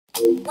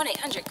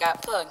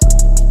1-800-GOT-PLUGGED.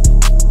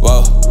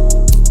 Whoa.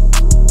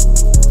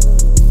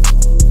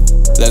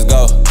 Let's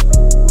go.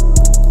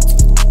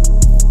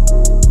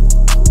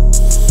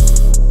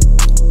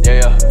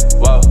 Yeah.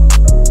 Whoa.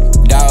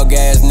 Dog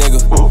ass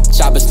nigga.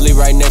 Chopper sleep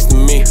right next to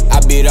me.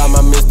 I beat all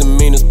my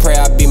misdemeanors. Pray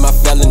I beat my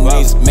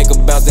felonies. Make her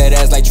bounce that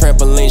ass like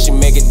trampoline. She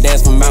make it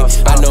dance for me.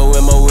 I know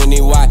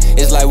M-O-N-E-Y.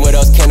 It's like what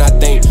else can I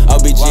think?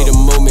 OBG the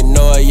movement.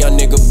 Know a young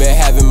nigga been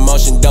having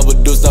motion. Double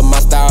deuced up my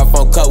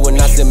styrofoam cup when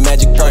I said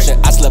magic potion.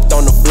 I slept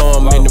on the floor.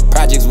 I'm in the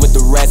projects with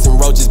the rats and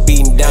roaches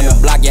beating down the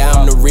block. Yeah,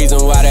 I'm the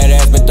reason why that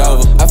ass bent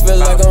over. I feel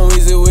like I'm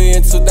Weezy, we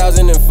in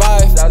 2005.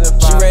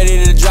 She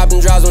ready to drop them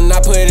drops when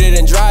I put it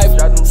in drive.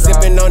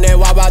 Sipping on that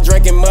Wawa,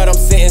 drinking mud, I'm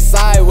sitting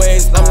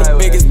sideways. I'm the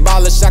biggest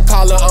baller, shot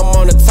caller, I'm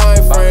on a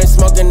time frame.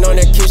 Smoking on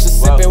that Keisha,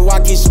 sipping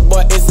Waukesha,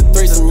 boy, it's a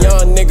threesome.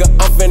 Young nigga,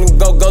 I'm finna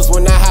go ghost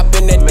when I hop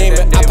in that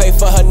demon. I pay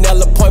for her nail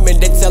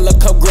appointment, they tell her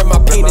come grip my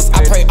penis.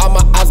 I pray all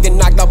my eyes get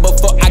knocked out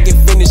before I get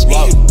finished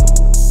eating.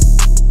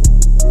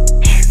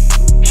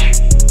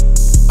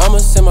 I'ma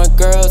send my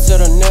girl to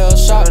the nail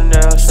shop.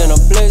 Send a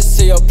blitz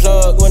to your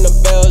plug when the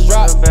bells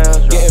drop.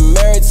 Getting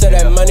married to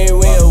that money,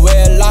 we in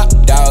wedlock.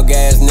 Dog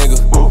ass nigga.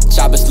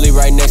 Chopper sleep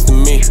right next to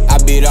me. I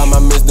beat all my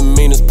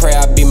misdemeanors. Pray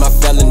I beat my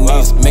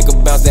felonies. Make her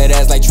bounce that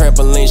ass like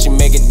trampoline. She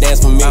make it dance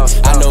for me.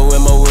 I know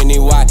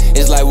M-O-N-E-Y.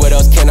 It's like what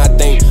else can I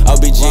think?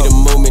 OBG the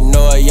movement.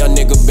 Know a young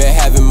nigga been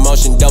having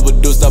motion. Double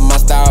deuced up my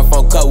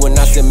styrofoam cup when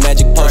I said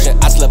magic potion.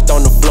 I slept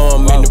on the floor.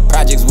 I'm